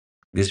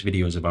This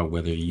video is about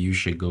whether you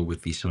should go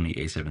with the Sony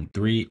A7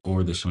 III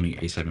or the Sony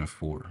A7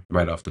 IV.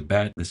 Right off the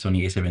bat, the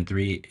Sony A7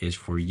 III is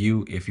for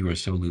you if you are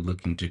solely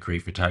looking to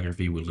create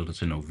photography with little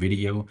to no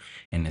video,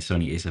 and the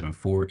Sony A7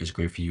 IV is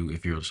great for you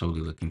if you're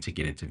solely looking to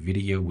get into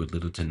video with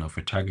little to no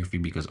photography,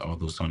 because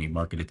although Sony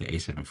marketed the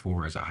A7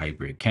 IV as a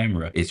hybrid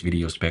camera, its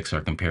video specs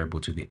are comparable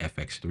to the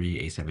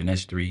FX3,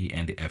 A7S III,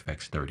 and the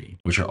FX30,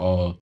 which are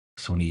all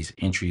Sony's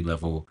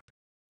entry-level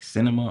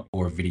cinema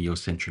or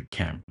video-centric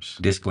cameras.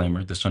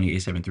 Disclaimer, the Sony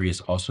A7 III is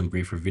also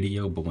great for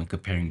video, but when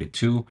comparing the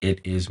two, it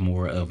is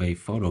more of a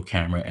photo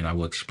camera, and I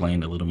will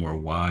explain a little more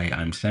why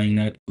I'm saying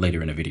that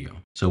later in the video.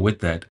 So with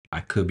that,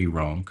 I could be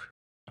wrong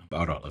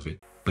about all of it,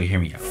 but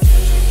hear me out.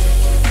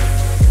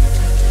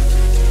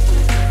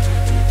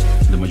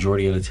 The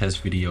majority of the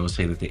test videos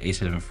say that the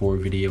A7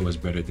 IV video is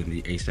better than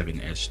the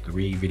A7S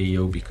III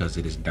video because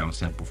it is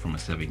downsampled from a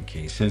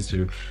 7K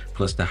sensor,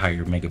 plus the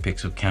higher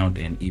megapixel count,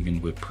 and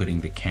even with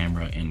putting the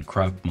camera in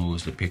crop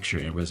modes, the picture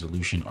and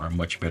resolution are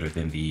much better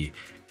than the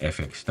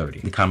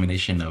FX30. The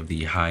combination of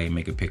the high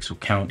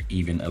megapixel count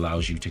even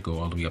allows you to go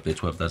all the way up to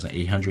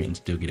 12,800 and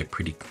still get a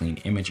pretty clean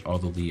image,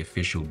 although the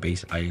official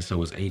base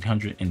ISO is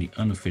 800 and the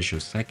unofficial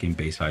second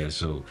base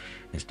ISO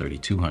is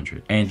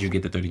 3200. And you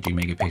get the 33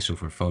 megapixel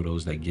for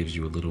photos that gives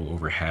you a little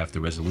over half the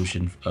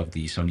resolution of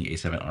the Sony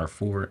A7R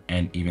IV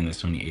and even the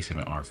Sony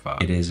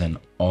A7R5. It is an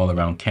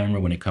all-around camera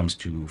when it comes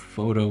to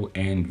photo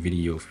and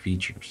video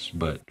features,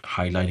 but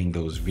highlighting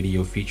those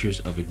video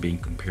features of it being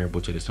comparable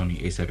to the Sony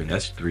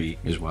A7S III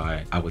is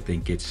why I would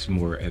think it's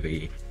more of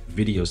a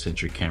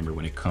video-centric camera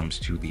when it comes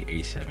to the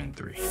A7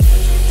 III.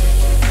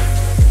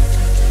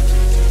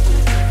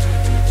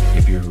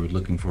 If you're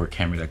looking for a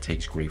camera that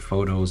takes great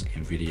photos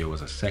and video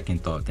as a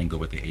second thought, then go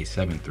with the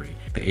A7 III.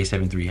 The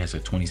A7 III has a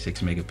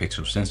 26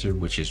 megapixel sensor,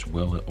 which is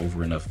well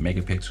over enough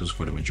megapixels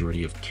for the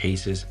majority of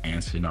cases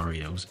and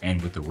scenarios,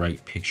 and with the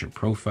right picture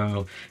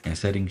profile and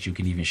settings, you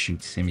can even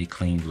shoot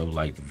semi-clean low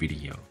light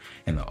video.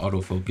 And the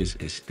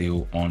autofocus is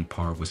still on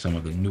par with some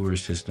of the newer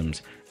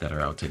systems that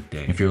are out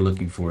today. If you're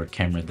looking for a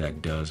camera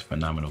that does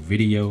phenomenal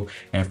video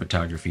and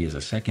photography as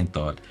a second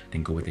thought,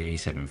 then go with the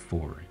A7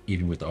 IV.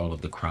 Even with all of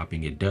the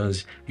cropping it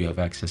does, you have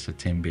access to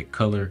 10-bit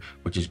color,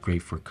 which is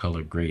great for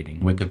color grading.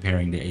 When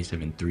comparing the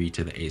A7 III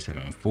to the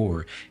A7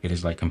 IV, it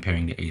is like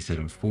comparing the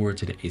A7 IV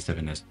to the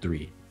A7S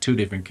III. Two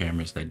different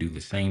cameras that do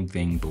the same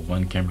thing, but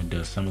one camera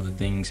does some of the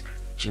things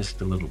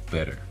just a little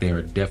better. They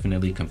are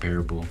definitely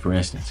comparable. For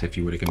instance, if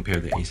you were to compare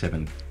the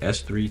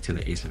A7S III to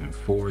the A7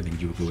 IV, then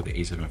you would go with the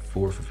A7 IV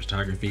for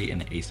photography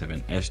and the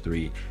A7S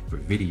III for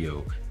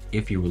video,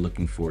 if you were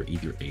looking for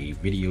either a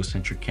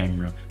video-centric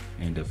camera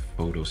and a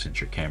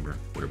photo-centric camera,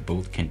 where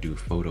both can do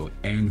photo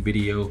and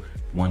video.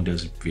 One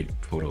does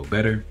photo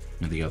better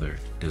and the other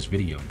does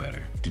video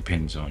better.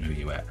 Depends on who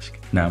you ask.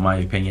 Now, in my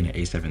opinion, the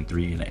A7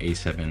 III and the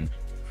A7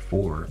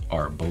 IV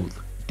are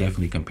both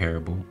definitely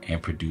comparable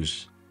and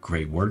produce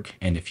great work.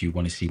 And if you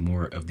want to see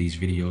more of these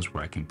videos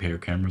where I compare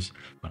cameras,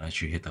 why don't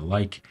you hit the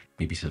like,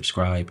 maybe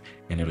subscribe,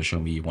 and it'll show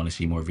me you want to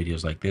see more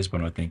videos like this.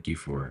 But I thank you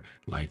for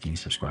liking,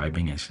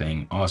 subscribing, and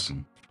staying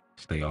awesome.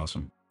 Stay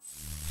awesome.